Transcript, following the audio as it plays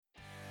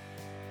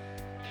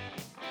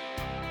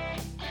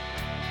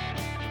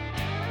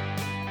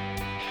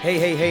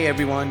Hey,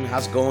 everyone.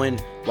 How's it going?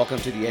 Welcome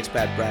to the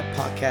Expat Brat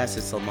Podcast.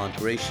 It's Salman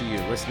Qureshi.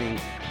 You're listening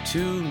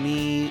to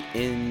me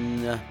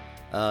in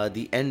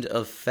the end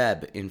of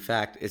Feb. In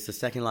fact, it's the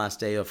second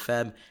last day of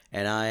Feb,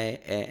 and I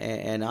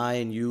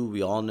and you,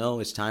 we all know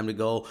it's time to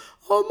go.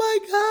 Oh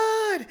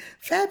my God,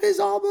 Feb is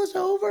almost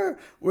over.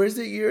 Where's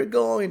the year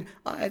going?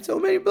 I had so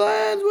many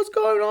plans. What's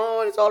going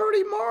on? It's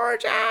already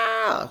March.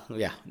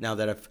 Yeah, now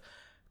that I've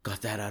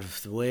got that out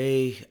of the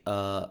way,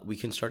 we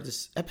can start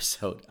this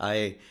episode.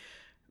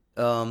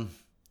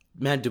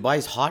 Man, Dubai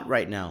is hot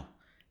right now.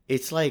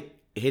 It's like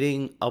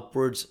hitting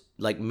upwards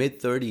like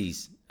mid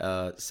 30s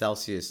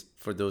Celsius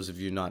for those of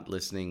you not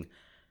listening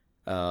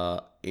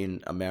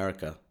in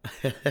America.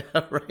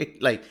 Right?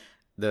 Like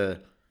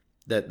the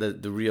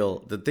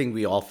thing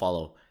we all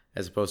follow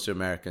as opposed to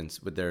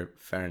Americans with their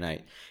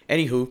Fahrenheit.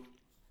 Anywho,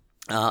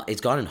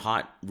 it's gotten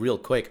hot real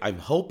quick. I'm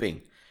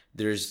hoping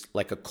there's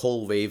like a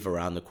cold wave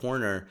around the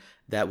corner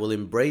that will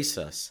embrace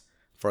us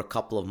for a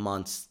couple of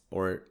months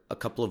or a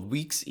couple of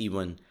weeks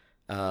even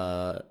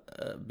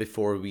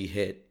before we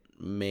hit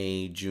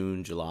May,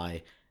 June,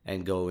 July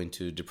and go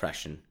into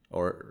depression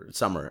or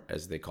summer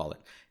as they call it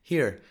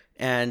here.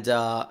 And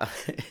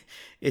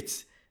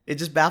it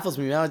just baffles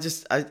me. I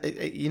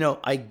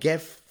get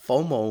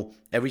FOMO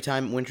every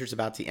time winter's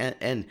about to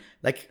end.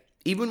 Like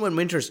even when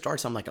winter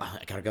starts, I'm like, oh,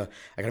 I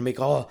gotta make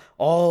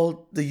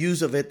all the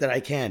use of it that I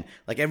can,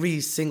 like every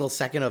single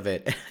second of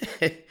it.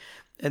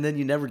 And then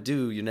you never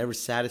do. You're never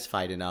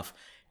satisfied enough.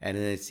 And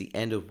then it's the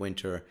end of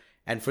winter.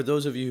 And for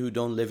those of you who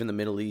don't live in the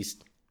Middle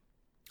East,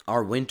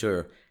 our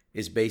winter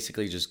is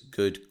basically just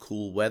good,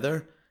 cool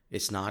weather.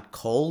 It's not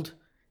cold.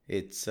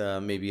 It's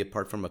maybe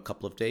apart from a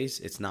couple of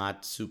days. It's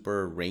not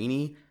super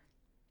rainy,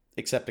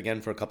 except again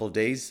for a couple of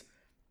days.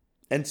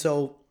 And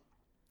so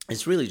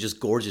it's really just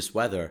gorgeous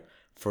weather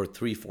for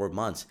 3-4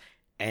 months.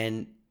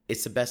 And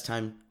it's the best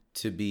time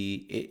to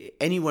be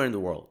anywhere in the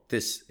world.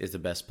 This is the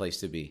best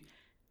place to be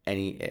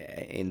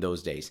in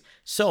those days.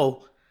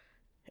 So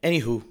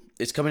anywho,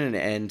 it's coming to an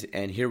end,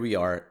 and here we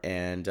are,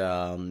 and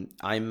and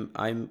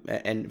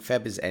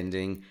Feb is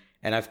ending,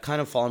 and I've kind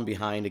of fallen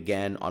behind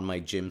again on my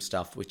gym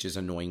stuff, which is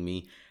annoying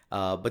me.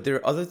 But there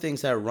are other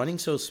things that are running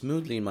so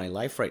smoothly in my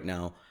life right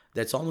now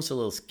that's almost a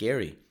little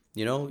scary.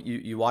 You know,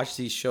 you watch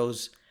these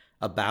shows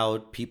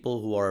about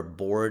people who are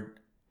bored,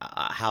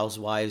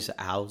 housewives,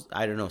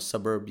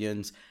 suburb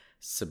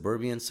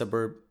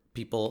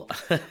people,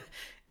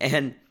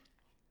 and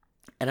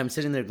I'm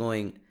sitting there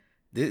going,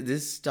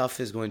 this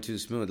stuff is going too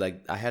smooth.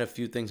 Like I had a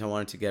few things I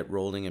wanted to get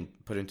rolling and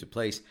put into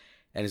place,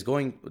 and it's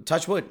going,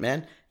 touch wood,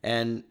 man.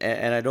 And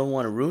I don't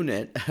want to ruin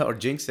it or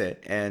jinx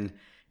it. And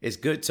it's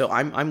good. So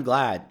I'm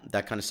glad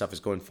that kind of stuff is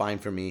going fine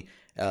for me.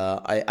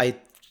 I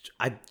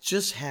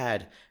just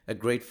had a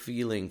great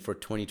feeling for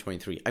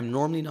 2023. I'm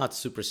normally not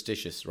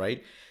superstitious,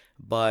 right?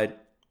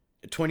 But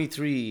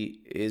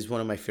 23 is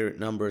one of my favorite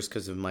numbers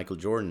because of Michael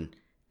Jordan.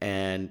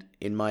 And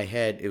in my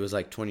head, it was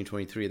like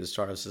 2023 at the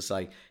start. I was just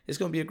like, it's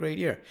going to be a great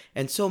year.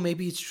 And so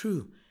maybe it's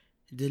true.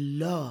 The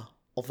law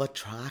of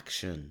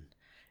attraction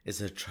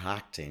is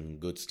attracting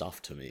good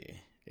stuff to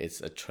me. It's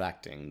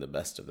attracting the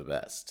best of the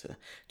best.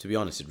 To be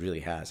honest, it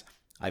really has.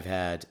 I've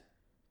had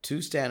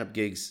 2 stand-up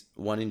gigs,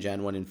 one in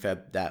Jan, one in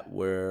Feb, that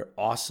were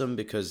awesome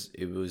because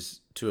it was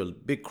to a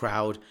big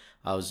crowd.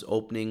 I was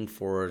opening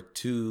for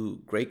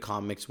 2 great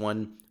comics.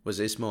 One was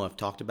Ismo. I've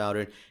talked about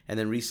it. And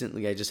then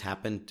recently I just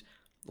happened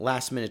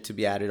last minute to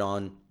be added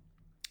on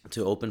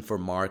to open for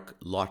Mark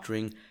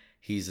Lottering.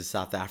 He's a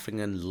South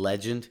African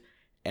legend,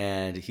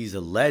 and he's a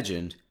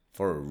legend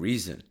for a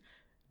reason.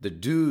 The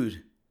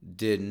dude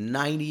did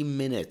 90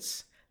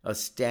 minutes of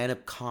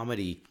stand-up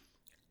comedy,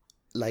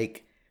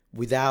 like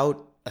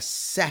without a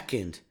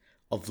second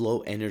of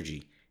low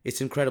energy. It's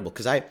incredible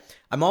because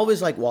I'm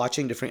always like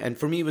watching different, and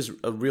for me it was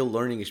a real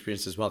learning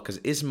experience as well because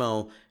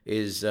Ismo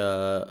is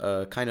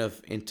a kind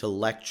of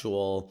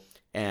intellectual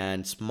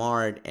and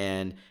smart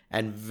and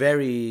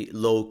very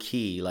low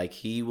key. Like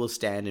he will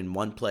stand in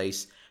one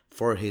place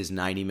for his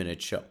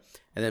 90-minute show.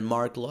 And then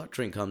Mark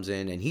Lottering comes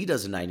in and he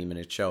does a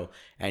 90-minute show.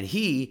 And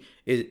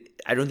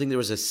I don't think there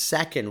was a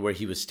second where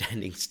he was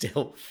standing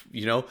still,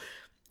 you know?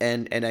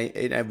 And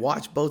I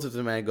watch both of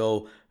them and I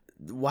go,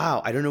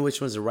 wow, I don't know which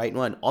one's the right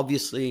one.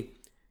 Obviously,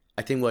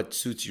 I think what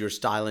suits your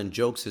style and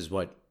jokes is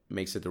what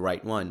makes it the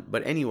right one.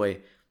 But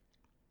anyway,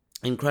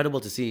 incredible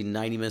to see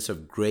 90 minutes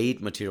of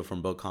great material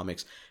from both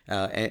comics.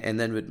 And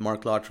then with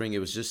Mark Lottering, it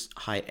was just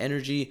high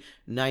energy,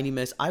 90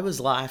 minutes. I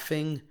was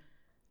laughing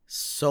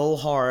so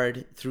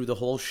hard through the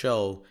whole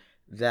show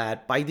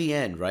that by the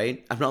end,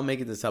 right? I'm not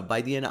making this up.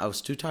 By the end, I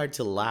was too tired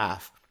to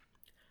laugh.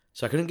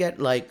 So I couldn't get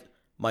like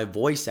my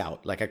voice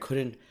out. Like I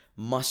couldn't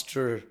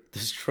muster the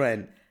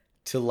strength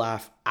to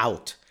laugh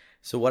out.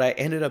 So what I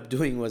ended up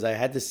doing was I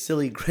had this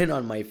silly grin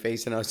on my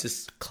face and I was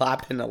just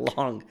clapping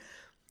along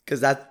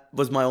because that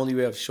was my only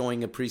way of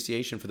showing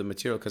appreciation for the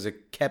material because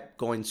it kept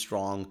going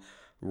strong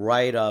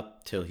right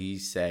up till he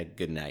said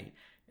goodnight.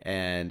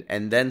 And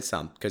then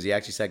some, because he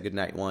actually said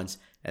goodnight once,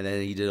 and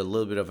then he did a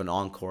little bit of an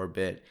encore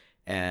bit,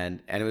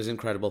 and it was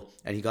incredible.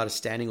 And he got a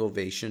standing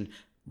ovation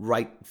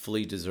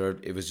rightfully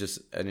deserved. It was just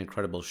an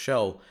incredible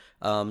show.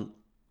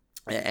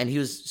 And he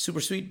was super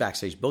sweet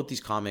backstage. Both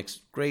these comics,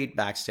 great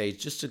backstage.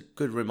 Just a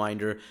good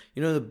reminder.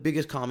 The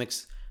biggest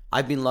comics,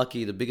 I've been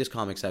lucky, the biggest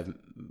comics I've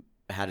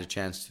had a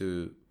chance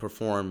to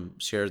perform,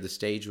 share the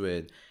stage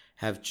with,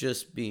 have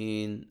just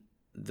been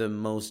the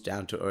most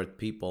down-to-earth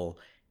people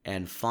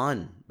and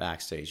fun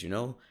backstage,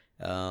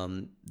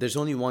 There's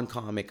only one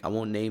comic, I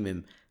won't name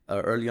him,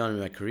 early on in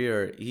my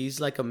career. He's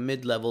like a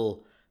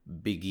mid-level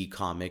biggie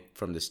comic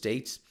from the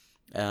States.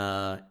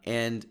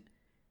 And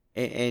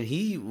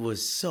he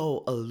was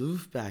so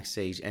aloof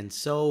backstage. And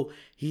so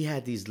he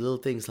had these little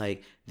things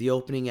like the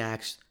opening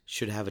acts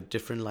should have a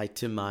different light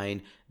to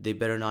mine. They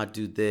better not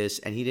do this.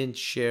 And he didn't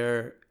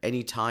share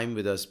any time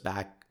with us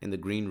back in the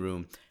green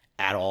room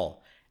at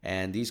all.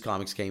 And these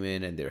comics came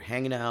in and they're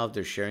hanging out,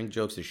 they're sharing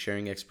jokes, they're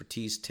sharing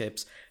expertise,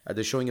 tips,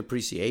 they're showing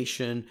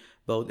appreciation.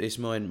 Both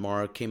Ismo and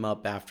Mark came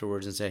up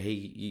afterwards and said, hey,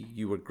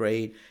 you were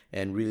great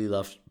and really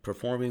loved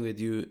performing with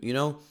you.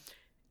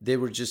 They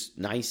were just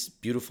nice,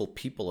 beautiful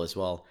people as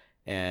well.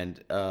 And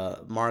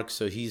Mark,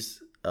 so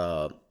he's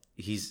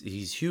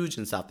huge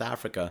in South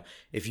Africa.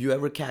 If you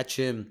ever catch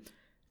him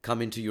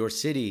come into your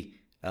city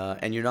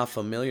and you're not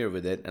familiar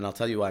with it, and I'll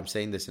tell you why I'm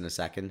saying this in a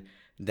second,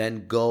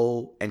 then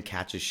go and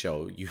catch a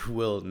show. You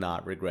will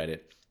not regret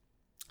it.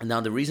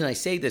 Now, the reason I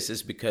say this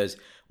is because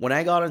when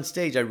I got on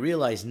stage, I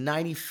realized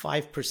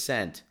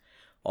 95%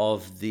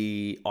 of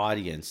the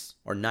audience,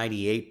 or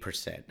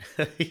 98%,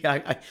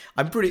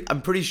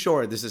 I'm pretty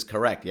sure this is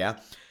correct, yeah?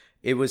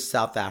 It was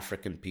South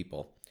African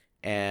people.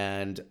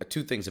 And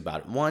two things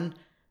about it. One,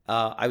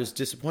 I was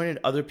disappointed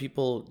other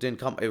people didn't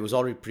come. It was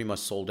already pretty much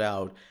sold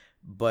out.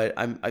 But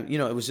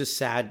it was just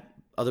sad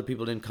other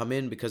people didn't come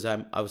in because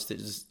I was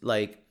just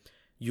like,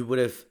 you would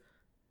have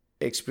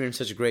experienced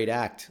such a great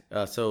act.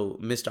 So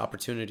missed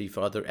opportunity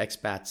for other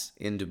expats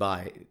in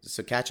Dubai.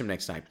 So catch them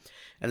next time.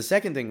 And the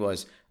second thing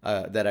was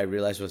that I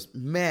realized was,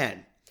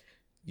 man,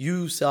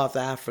 you South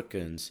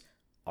Africans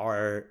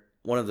are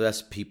one of the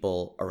best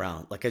people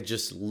around. Like, I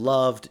just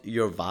loved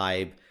your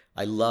vibe.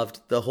 I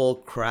loved the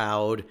whole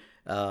crowd.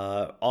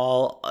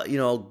 All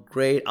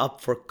great,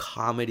 up for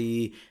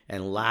comedy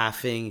and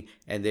laughing,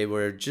 and they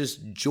were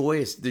just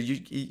joyous.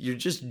 You're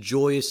just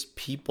joyous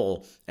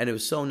people, and it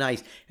was so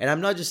nice. And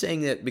I'm not just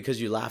saying that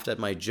because you laughed at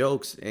my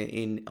jokes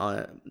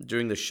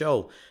during the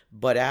show,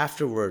 but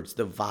afterwards,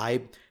 the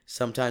vibe.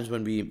 Sometimes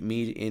when we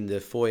meet in the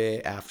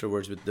foyer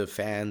afterwards with the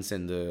fans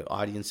and the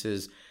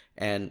audiences,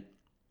 and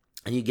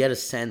you get a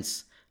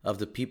sense of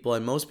the people,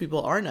 and most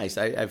people are nice.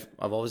 I've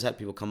always had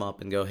people come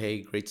up and go,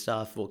 "Hey, great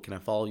stuff. Well, can I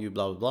follow you?"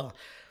 Blah blah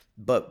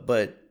blah.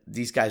 But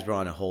these guys were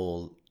on a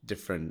whole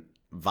different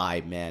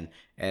vibe, man.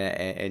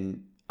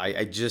 And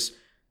I just,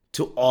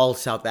 to all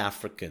South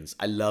Africans,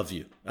 I love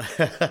you.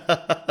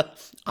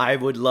 I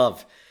would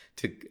love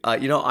to,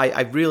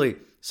 I really.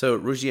 So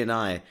Ruji and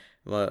I,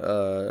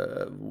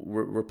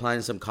 we're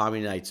planning some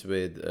comedy nights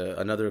with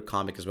another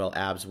comic as well,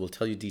 Abs. We'll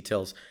tell you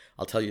details.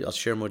 I'll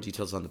share more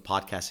details on the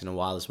podcast in a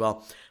while as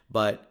well.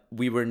 But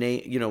we were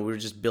we were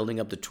just building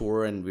up the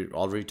tour, and we were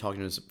already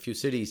talking to a few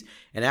cities.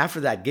 And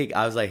after that gig,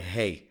 I was like,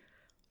 hey,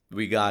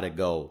 we gotta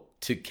go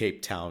to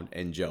Cape Town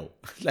and Joe.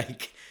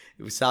 Like,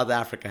 South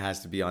Africa has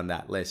to be on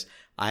that list.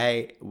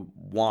 I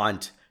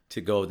want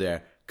to go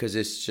there because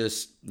it's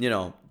just,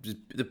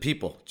 the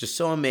people, just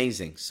so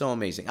amazing, so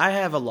amazing. I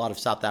have a lot of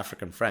South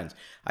African friends.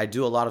 I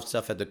do a lot of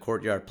stuff at the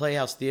Courtyard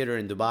Playhouse Theater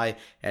in Dubai,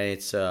 and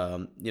it's,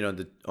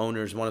 the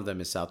owners, one of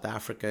them is South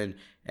African,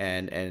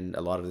 and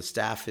a lot of the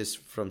staff is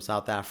from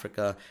South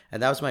Africa.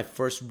 And that was my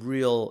first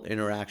real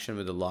interaction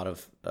with a lot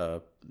of,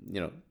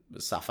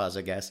 Safas,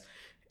 I guess.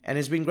 And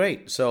it's been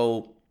great.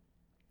 So,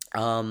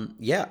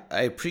 I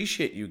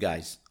appreciate you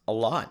guys a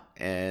lot,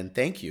 and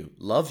thank you.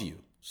 Love you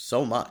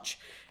so much.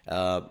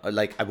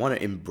 I want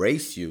to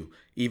embrace you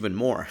even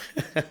more.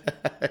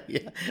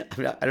 Yeah,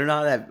 I don't know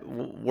how that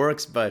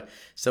works, but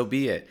so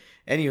be it.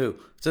 Anywho,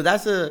 so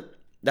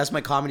that's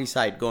my comedy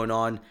side going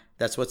on.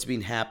 That's what's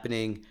been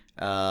happening.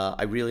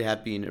 I really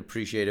have been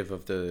appreciative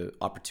of the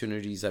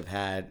opportunities I've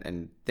had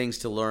and things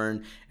to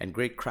learn and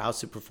great crowds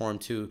to perform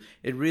to.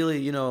 It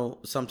really,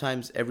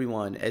 sometimes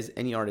everyone, as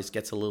any artist,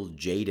 gets a little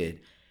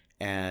jaded,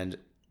 and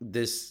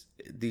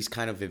these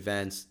kind of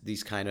events,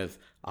 these kind of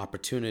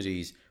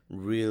opportunities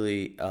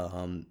really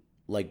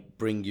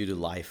bring you to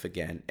life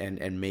again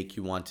and make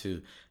you want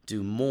to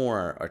do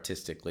more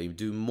artistically,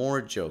 do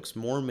more jokes,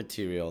 more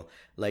material,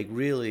 like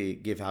really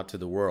give out to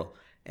the world.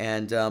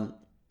 And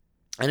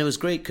it was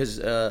great because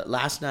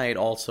last night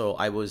also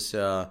I was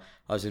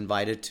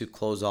invited to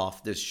close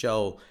off this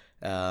show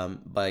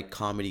by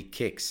Comedy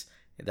Kicks.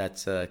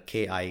 That's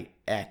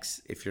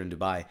KIX if you're in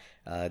Dubai.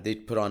 They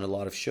put on a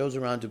lot of shows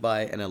around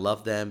Dubai, and I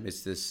love them.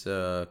 It's this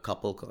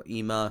couple called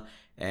Ima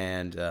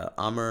and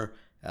Amr,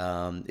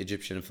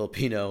 Egyptian and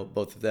Filipino,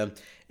 both of them.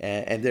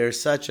 And they're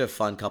such a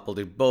fun couple.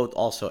 They're both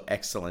also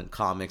excellent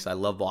comics. I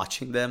love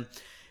watching them.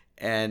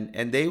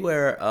 And they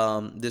were,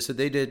 so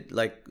they did,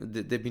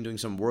 they've been doing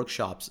some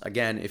workshops.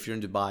 Again, if you're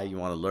in Dubai, you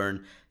want to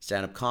learn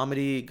stand-up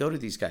comedy, go to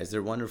these guys.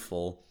 They're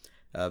wonderful.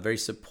 very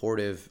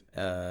supportive,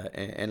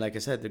 and like I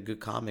said, they're good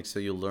comics. So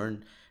you'll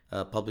learn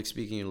public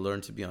speaking, you'll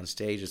learn to be on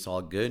stage. It's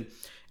all good,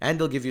 and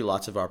they'll give you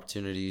lots of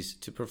opportunities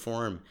to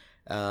perform.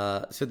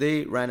 So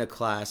they ran a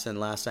class, and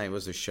last night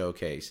was a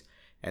showcase,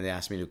 and they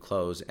asked me to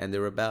close, and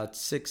there were about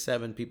 6,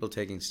 7 people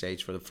taking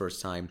stage for the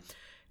first time.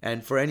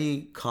 And for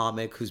any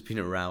comic who's been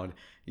around,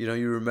 you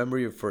remember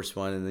your first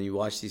one, and then you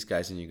watch these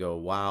guys and you go,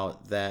 wow,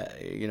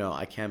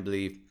 I can't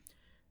believe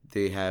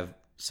they have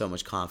so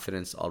much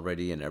confidence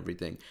already and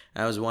everything.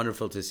 And it was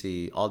wonderful to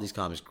see all these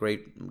comics,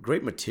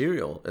 great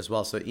material as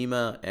well. So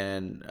Ima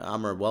and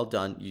Amr, well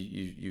done.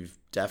 You've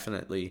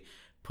definitely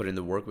put in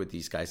the work with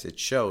these guys. It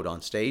showed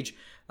on stage.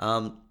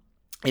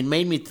 It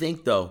made me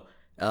think, though,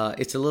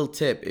 it's a little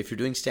tip. If you're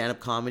doing stand-up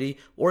comedy,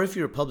 or if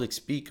you're a public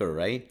speaker,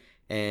 right,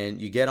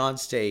 and you get on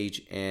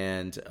stage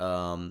and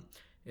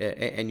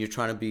you're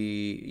trying to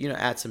be,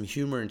 add some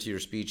humor into your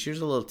speech,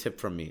 here's a little tip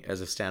from me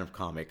as a stand-up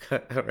comic,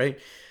 right?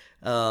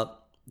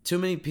 Too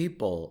many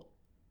people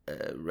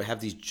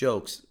have these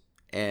jokes,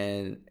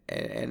 and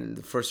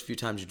the first few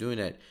times you're doing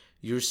it,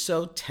 you're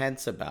so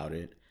tense about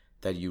it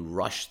that you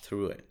rush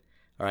through it.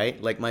 All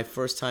right, like my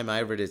first time I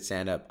ever did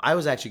stand up, I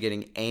was actually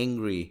getting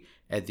angry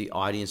at the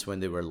audience when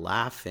they were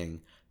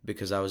laughing,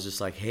 because I was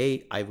just like,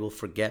 hey, I will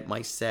forget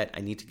my set.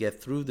 I need to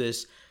get through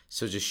this,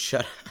 so just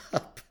shut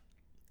up.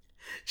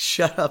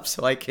 Shut up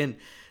so I can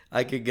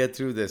get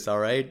through this, all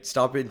right?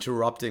 Stop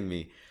interrupting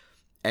me.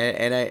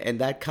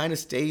 And that kind of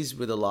stays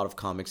with a lot of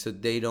comics, so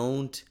they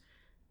don't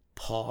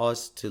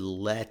pause to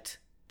let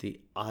the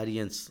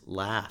audience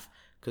laugh,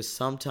 because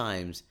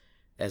sometimes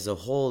as a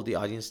whole the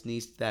audience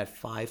needs that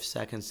 5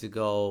 seconds to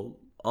go,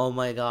 oh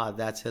my god,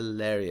 that's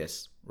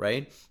hilarious,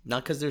 right?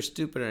 Not because they're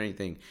stupid or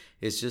anything.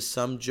 It's just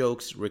some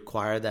jokes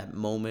require that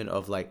moment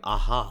of like,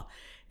 aha.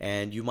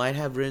 And you might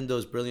have written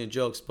those brilliant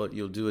jokes, but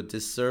you'll do a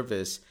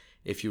disservice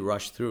if you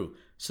rush through.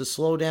 So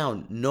slow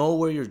down, know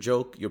where your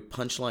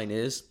punchline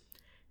is,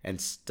 and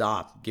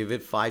stop. Give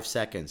it 5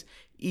 seconds.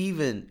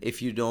 Even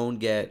if you don't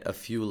get a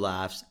few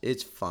laughs,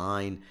 it's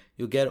fine.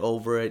 You'll get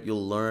over it.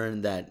 You'll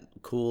learn that,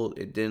 cool,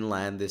 it didn't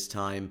land this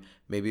time.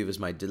 Maybe it was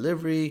my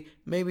delivery.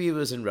 Maybe it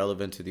wasn't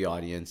relevant to the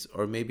audience.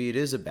 Or maybe it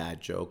is a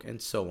bad joke,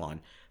 and so on.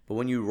 But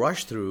when you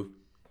rush through,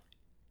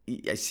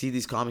 I see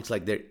these comics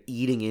like they're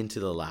eating into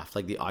the laugh.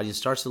 Like the audience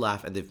starts to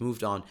laugh and they've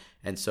moved on,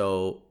 and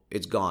so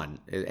it's gone.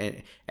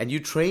 And you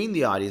train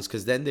the audience,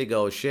 because then they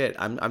go, shit,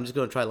 I'm just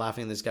going to try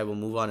laughing, and this guy will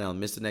move on and I'll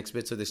miss the next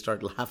bit. So they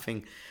start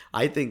laughing.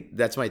 I think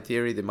that's my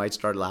theory. They might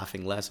start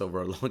laughing less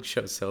over a long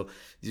show. So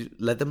you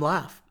let them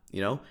laugh.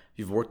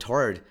 You've worked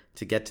hard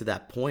to get to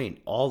that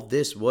point. All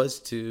this was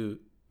to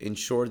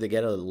ensure they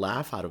get a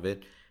laugh out of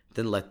it.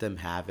 Then let them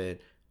have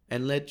it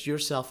and let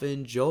yourself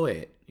enjoy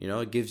it.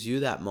 It gives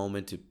you that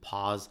moment to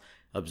pause,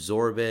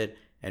 absorb it,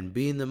 and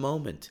be in the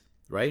moment,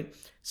 right?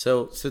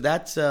 So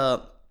that's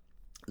a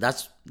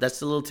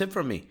little tip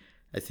from me.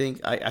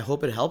 I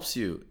hope it helps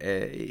you.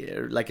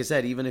 Like I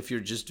said, even if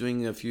you're just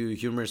doing a few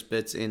humorous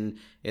bits in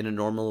a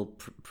normal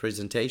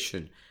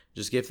presentation,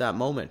 just give that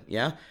moment.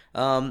 Yeah.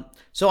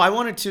 So I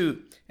wanted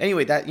to,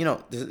 anyway, that,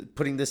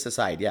 putting this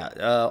aside,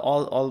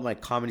 all of my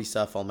comedy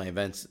stuff, all my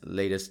events,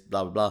 latest,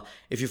 blah, blah, blah.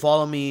 If you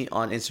follow me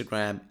on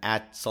Instagram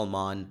at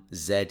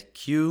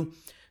SalmanZQ,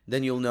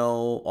 then you'll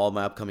know all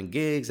my upcoming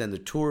gigs and the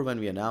tour when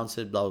we announce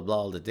it, blah, blah, blah,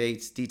 all the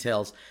dates,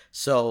 details.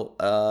 So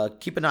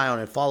keep an eye on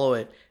it, follow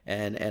it,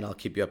 and I'll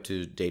keep you up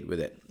to date with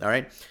it. All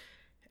right.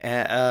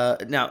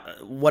 Now,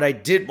 what I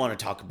did want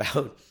to talk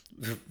about,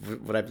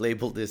 what I've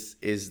labeled this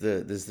is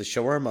the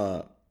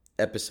shawarma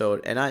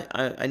episode. And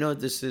I know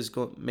this is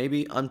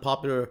maybe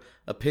unpopular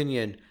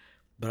opinion,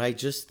 but I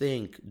just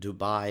think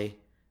Dubai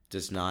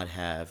does not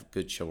have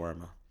good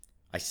shawarma.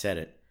 I said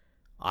it.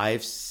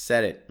 I've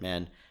said it,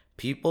 man.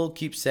 People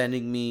keep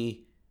sending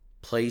me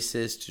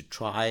places to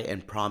try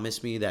and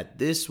promise me that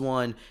this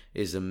one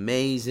is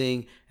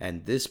amazing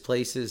and this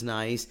place is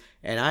nice.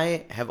 And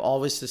I have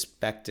always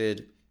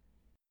suspected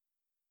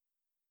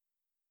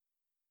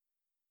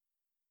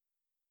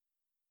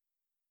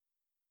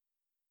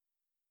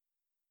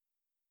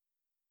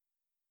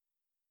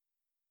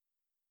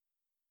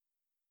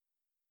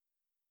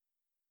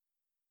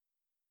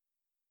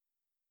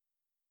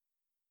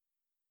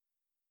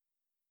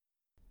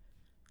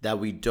that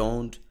we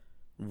don't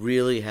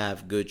really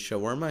have good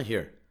shawarma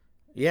here.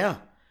 Yeah.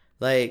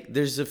 Like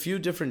there's a few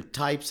different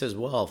types as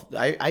well.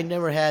 I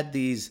never had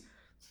these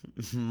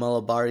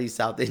Malabari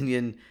South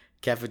Indian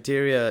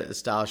cafeteria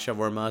style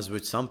shawarmas,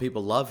 which some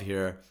people love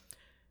here.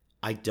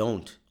 I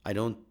don't. I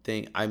don't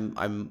think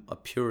I'm a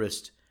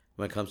purist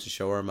when it comes to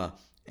shawarma.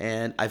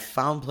 And I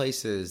found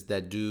places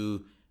that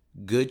do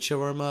good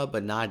shawarma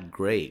but not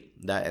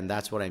great.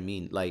 That's what I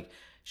mean. Like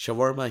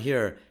shawarma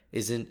here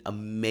isn't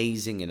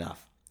amazing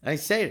enough. I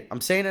say it.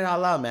 I'm saying it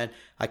out loud, man.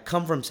 I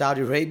come from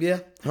Saudi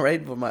Arabia, all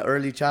right, from my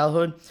early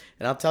childhood.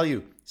 And I'll tell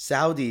you,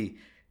 Saudi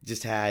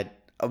just had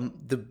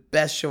the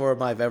best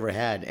shawarma I've ever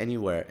had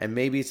anywhere. And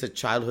maybe it's a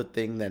childhood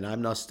thing that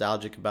I'm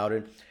nostalgic about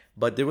it.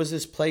 But there was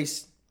this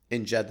place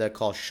in Jeddah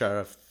called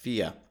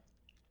Sharafia,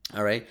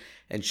 all right?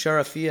 And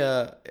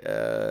Sharafia,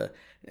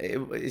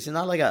 it's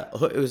not like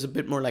it was a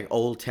bit more like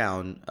Old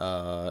Town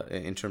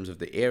in terms of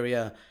the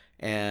area.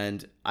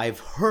 And I've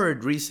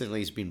heard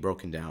recently it's been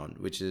broken down,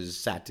 which is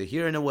sad to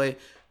hear in a way,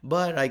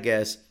 but I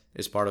guess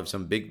it's part of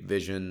some big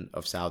vision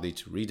of Saudi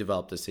to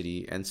redevelop the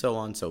city and so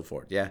on and so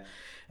forth. Yeah.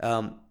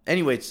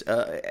 Anyways,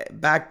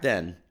 back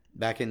then,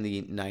 back in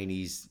the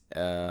 90s,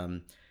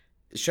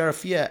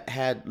 Sharafia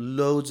had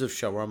loads of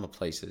shawarma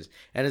places.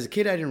 And as a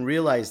kid, I didn't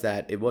realize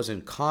that it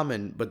wasn't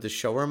common, but the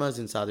shawarmas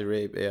in Saudi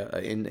Arabia,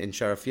 in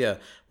Sharafia,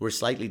 were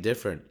slightly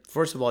different.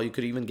 First of all, you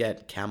could even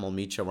get camel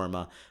meat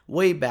shawarma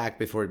way back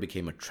before it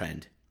became a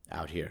trend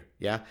out here.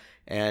 Yeah.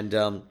 And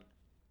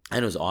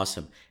it was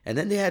awesome. And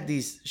then they had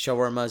these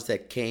shawarmas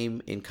that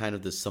came in kind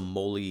of the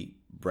samoli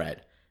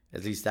bread.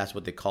 At least that's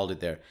what they called it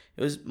there.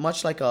 It was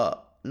much like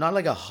not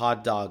like a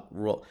hot dog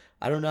roll.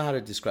 I don't know how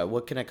to describe.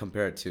 What can I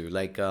compare it to?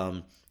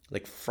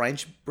 Like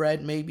French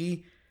bread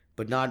maybe,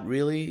 but not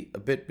really. A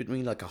bit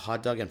between like a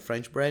hot dog and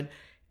French bread.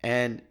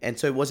 And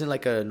so it wasn't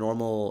like a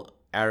normal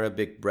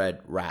Arabic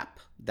bread wrap.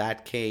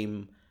 That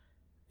came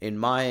in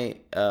my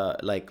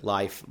like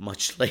life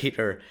much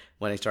later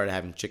when I started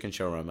having chicken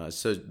shawarma.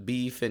 So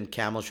beef and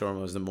camel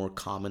shawarma was the more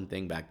common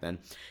thing back then.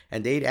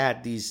 And they'd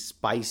add these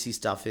spicy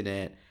stuff in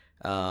it.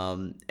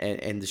 And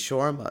the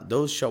shawarma,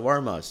 those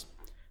shawarmas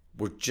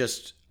were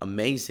just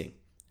amazing.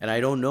 And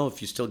I don't know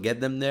if you still get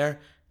them there,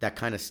 that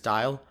kind of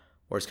style,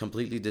 or it's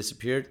completely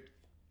disappeared.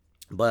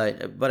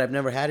 But I've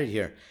never had it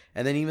here.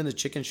 And then even the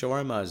chicken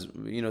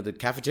shawarmas, the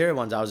cafeteria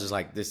ones, I was just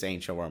like, this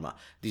ain't shawarma.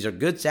 These are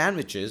good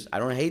sandwiches. I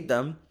don't hate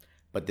them,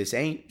 but this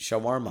ain't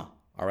shawarma.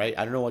 All right.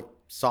 I don't know what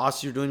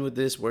sauce you're doing with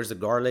this. Where's the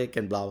garlic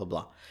and blah, blah,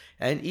 blah.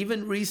 And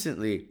even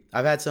recently,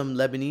 I've had some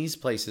Lebanese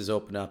places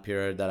open up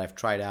here that I've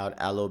tried out.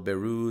 Alo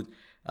Beirut,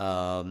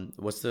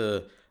 what's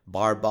the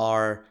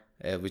Bar,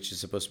 which is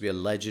supposed to be a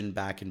legend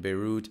back in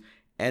Beirut.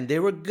 And they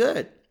were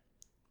good,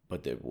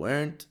 but they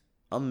weren't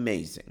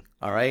amazing.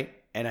 All right.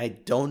 And I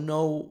don't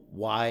know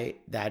why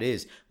that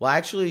is. Well,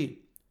 actually,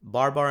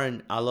 Bar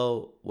and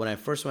Alo, when I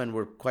first went,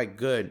 were quite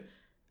good,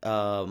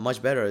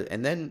 much better.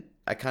 And then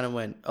I kind of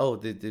went, oh,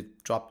 they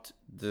dropped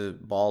the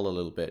ball a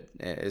little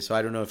bit. So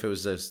I don't know if it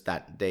was just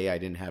that day I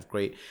didn't have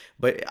great.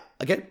 But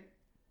again,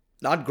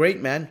 not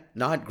great, man.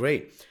 Not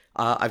great.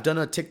 I've done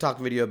a TikTok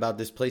video about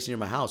this place near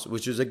my house,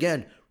 which is,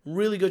 again,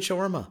 really good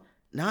shawarma.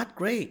 Not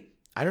great.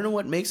 I don't know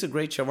what makes a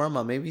great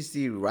shawarma. Maybe it's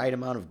the right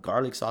amount of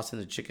garlic sauce in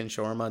the chicken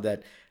shawarma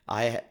that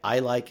I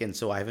like, and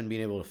so I haven't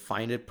been able to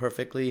find it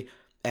perfectly.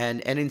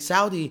 And in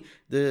Saudi,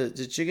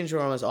 the chicken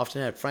shawarmas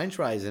often have French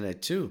fries in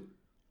it too.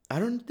 I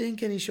don't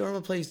think any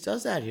shawarma place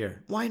does that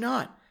here. Why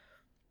not?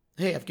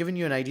 Hey, I've given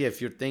you an idea.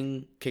 If your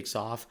thing kicks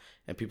off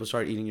and people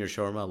start eating your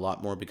shawarma a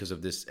lot more because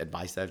of this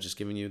advice that I've just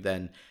given you,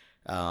 then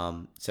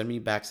send me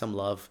back some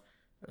love.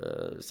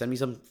 Send me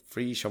some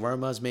free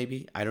shawarmas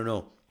maybe. I don't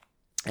know.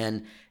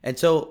 And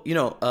so,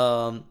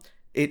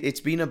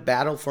 it's been a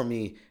battle for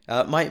me.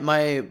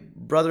 My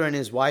brother and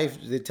his wife,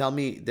 they tell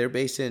me they're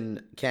based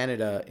in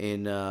Canada,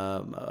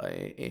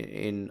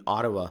 in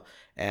Ottawa,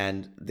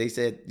 and they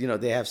said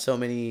they have so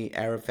many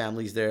Arab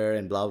families there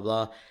and blah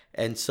blah.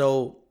 And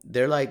so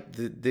they're like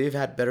they've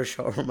had better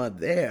shawarma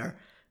there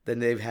than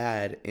they've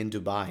had in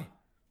Dubai.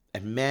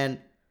 And man,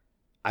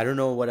 I don't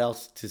know what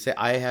else to say.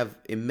 I have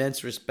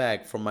immense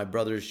respect for my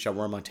brother's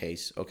shawarma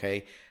taste.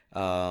 Okay,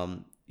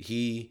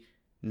 he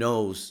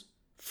knows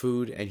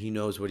food and he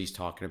knows what he's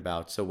talking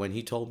about. So when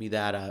he told me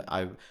that,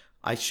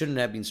 I shouldn't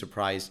have been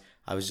surprised.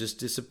 I was just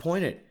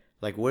disappointed.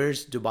 Like,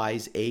 where's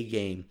Dubai's A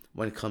game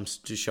when it comes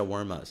to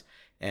shawarmas?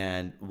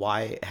 And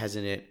why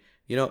hasn't it?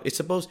 It's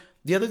supposed.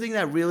 The other thing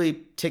that really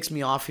ticks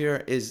me off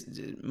here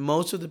is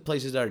most of the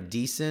places that are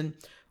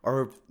decent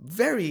are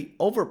very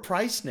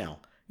overpriced now.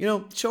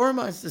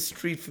 Shawarma is the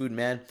street food,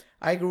 man.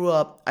 I grew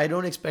up. I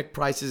don't expect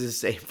prices the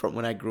same from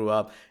when I grew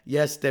up.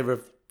 Yes, they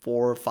were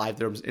 4 or 5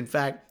 dirhams. In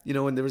fact,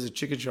 when there was a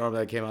chicken shawarma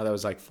that came out that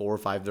was like 4 or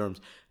 5 dirhams,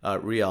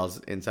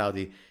 riyals in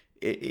Saudi,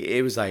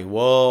 it was like,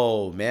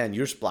 whoa, man,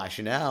 you're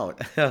splashing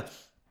out.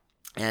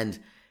 and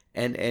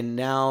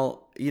now,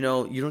 you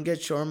don't get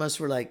shawarmas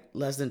for like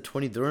less than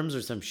 20 dirhams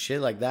or some shit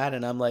like that.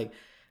 And I'm like,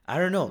 I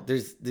don't know.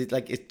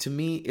 To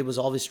me, it was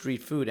always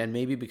street food. And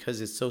maybe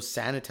because it's so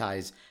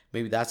sanitized,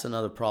 maybe that's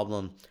another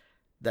problem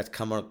that's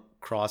come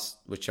across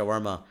with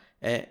shawarma.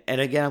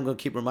 And again, I'm going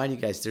to keep reminding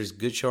you guys, there's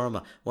good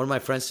shawarma. One of my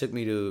friends took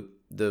me to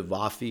the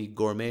Wafi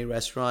Gourmet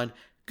restaurant.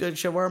 Good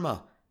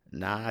shawarma.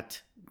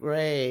 Not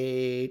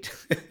great.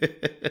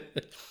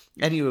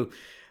 Anyway,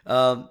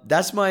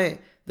 that's my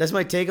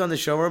take on the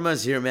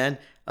shawarmas here, man.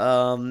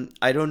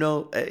 I don't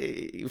know.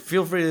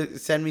 Feel free to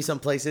send me some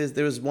places.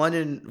 There was one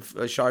in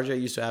Sharjah.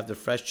 Used to have the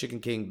Fresh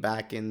Chicken King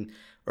back in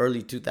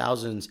early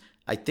 2000s.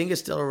 I think it's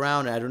still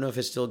around. I don't know if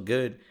it's still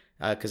good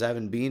because I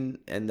haven't been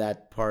in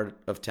that part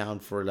of town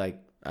for like,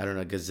 I don't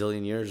know, a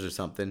gazillion years or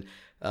something.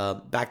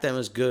 Back then it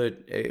was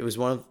good. It was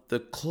one of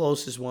the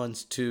closest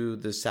ones to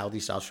the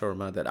Saudi style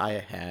shawarma that I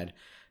had,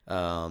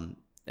 and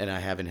I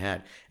haven't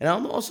had. And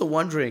I'm also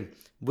wondering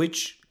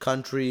which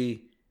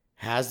country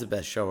has the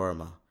best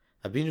shawarma.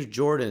 I've been to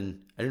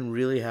Jordan. I didn't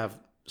really have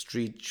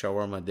street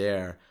shawarma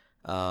there.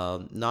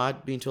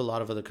 Not been to a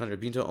lot of other countries.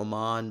 Been to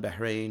Oman,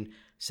 Bahrain,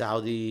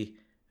 Saudi,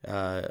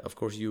 of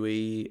course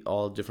UAE,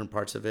 all different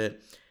parts of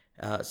it.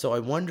 So I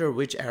wonder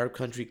which Arab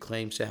country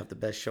claims to have the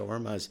best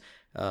shawarmas,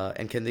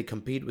 and can they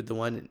compete with the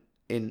one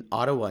in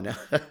Ottawa now?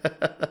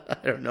 I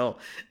don't know.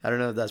 I don't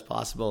know if that's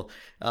possible.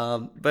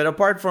 But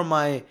apart from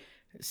my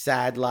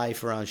sad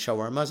life around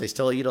shawarmas, I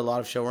still eat a lot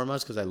of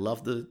shawarmas because I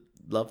love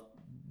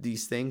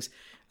these things.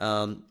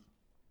 Yeah,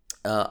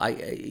 I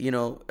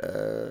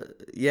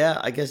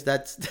guess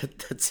that's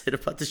it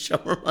about the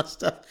shawarma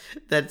stuff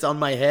that's on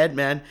my head,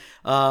 man.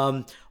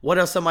 What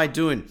else am I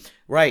doing?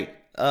 Right.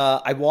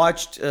 I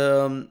watched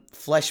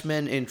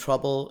Fleshman in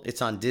Trouble.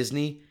 It's on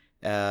Disney.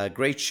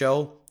 Great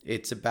show.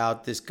 It's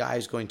about this guy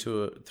who's going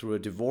through a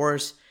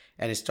divorce,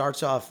 and it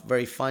starts off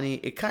very funny.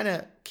 It kind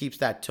of keeps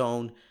that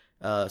tone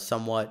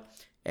somewhat,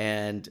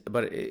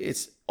 but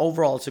it's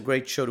overall it's a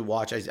great show to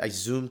watch. I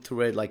zoomed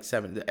through it like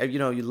 7.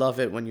 You love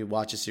it when you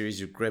watch a series,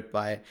 you're gripped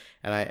by it,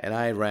 and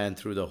I ran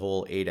through the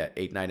whole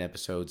 9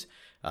 episodes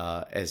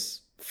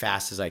as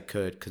fast as I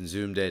could,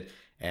 consumed it,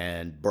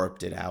 and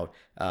burped it out.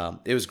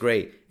 It was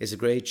great. It's a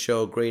great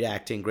show, great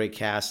acting, great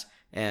cast.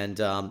 And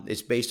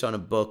it's based on a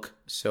book,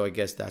 so I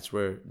guess that's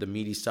where the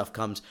meaty stuff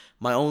comes.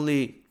 My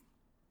only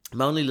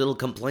little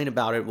complaint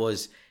about it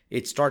was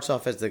it starts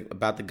off as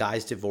about the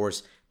guy's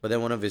divorce, but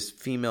then one of his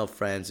female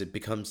friends, it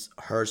becomes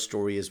her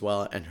story as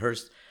well, and her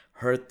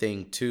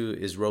thing too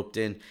is roped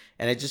in,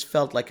 and it just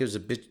felt like it was a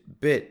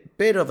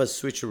bit of a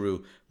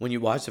switcheroo when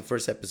you watch the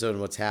first episode and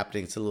what's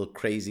happening. It's a little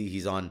crazy.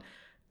 He's on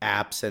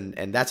apps,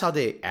 and that's how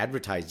they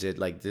advertised it,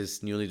 like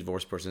this newly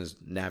divorced person is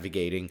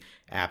navigating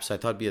apps. So I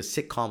thought it'd be a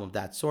sitcom of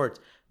that sort,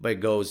 but it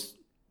goes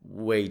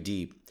way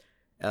deep.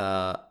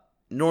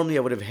 Normally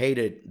I would have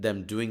hated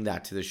them doing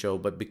that to the show,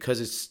 but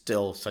because it's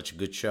still such a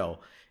good show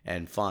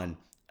and fun,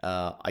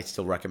 I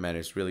still recommend it.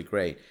 It's really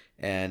great.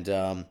 And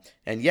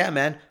yeah,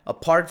 man,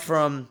 apart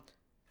from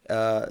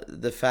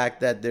the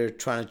fact that they're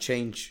trying to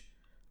change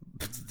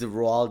the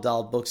Roald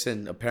Dahl books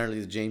and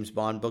apparently the James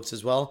Bond books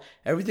as well,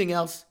 everything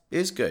else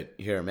is good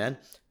here, man.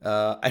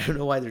 I don't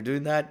know why they're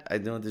doing that. I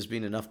know there's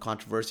been enough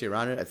controversy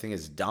around it. I think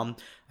it's dumb.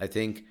 I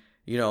think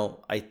I'm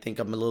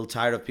a little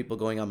tired of people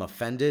going, I'm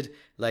offended.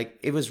 Like,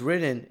 it was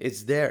written,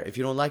 it's there. If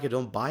you don't like it,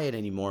 don't buy it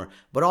anymore.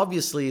 But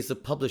obviously, it's the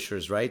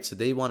publishers, right? So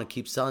they want to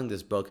keep selling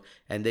this book,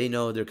 and they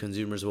know their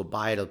consumers will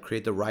buy it. It'll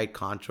create the right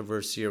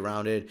controversy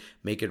around it,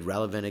 make it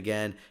relevant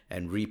again,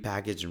 and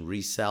repackage and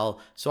resell.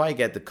 So I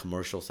get the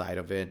commercial side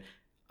of it.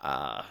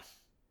 I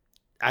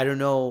don't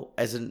know.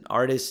 As an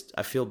artist,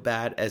 I feel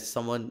bad as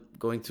someone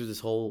going through this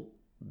whole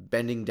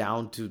bending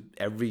down to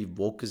every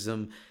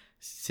wokeism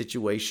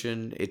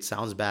situation. It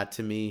sounds bad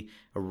to me,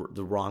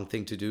 the wrong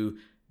thing to do,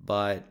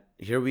 but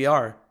here we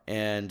are,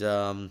 and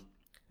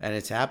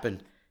it's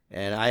happened,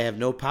 and I have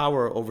no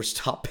power over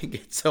stopping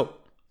it. So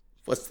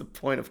what's the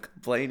point of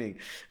complaining,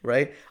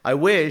 right? I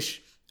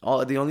wish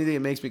the only thing that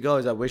makes me go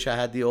is I wish I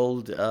had the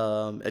old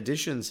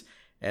editions,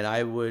 and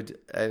I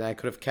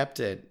could have kept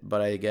it,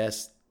 but I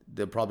guess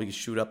they'll probably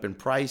shoot up in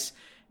price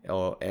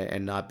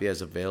and not be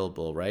as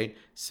available, right?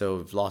 So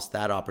I've lost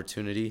that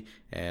opportunity,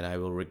 and I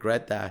will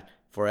regret that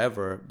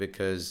forever,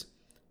 because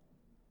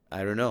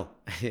I don't know.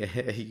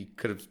 You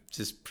could have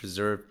just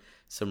preserved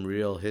some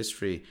real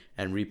history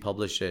and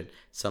republish it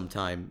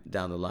sometime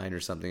down the line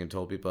or something and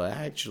told people,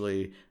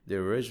 actually, the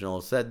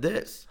original said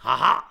this.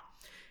 Haha.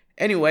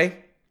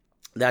 Anyway,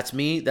 that's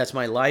me. That's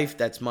my life.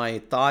 That's my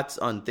thoughts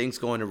on things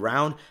going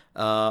around.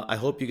 I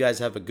hope you guys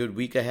have a good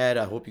week ahead.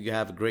 I hope you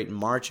have a great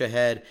March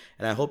ahead.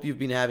 And I hope you've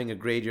been having a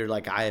great year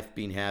like I have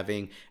been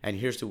having. And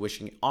here's to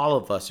wishing all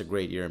of us a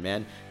great year,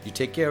 man. You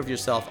take care of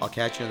yourself. I'll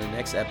catch you in the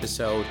next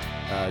episode.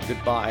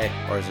 Goodbye.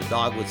 Or as a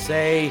dog would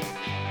say,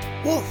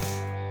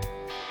 woof.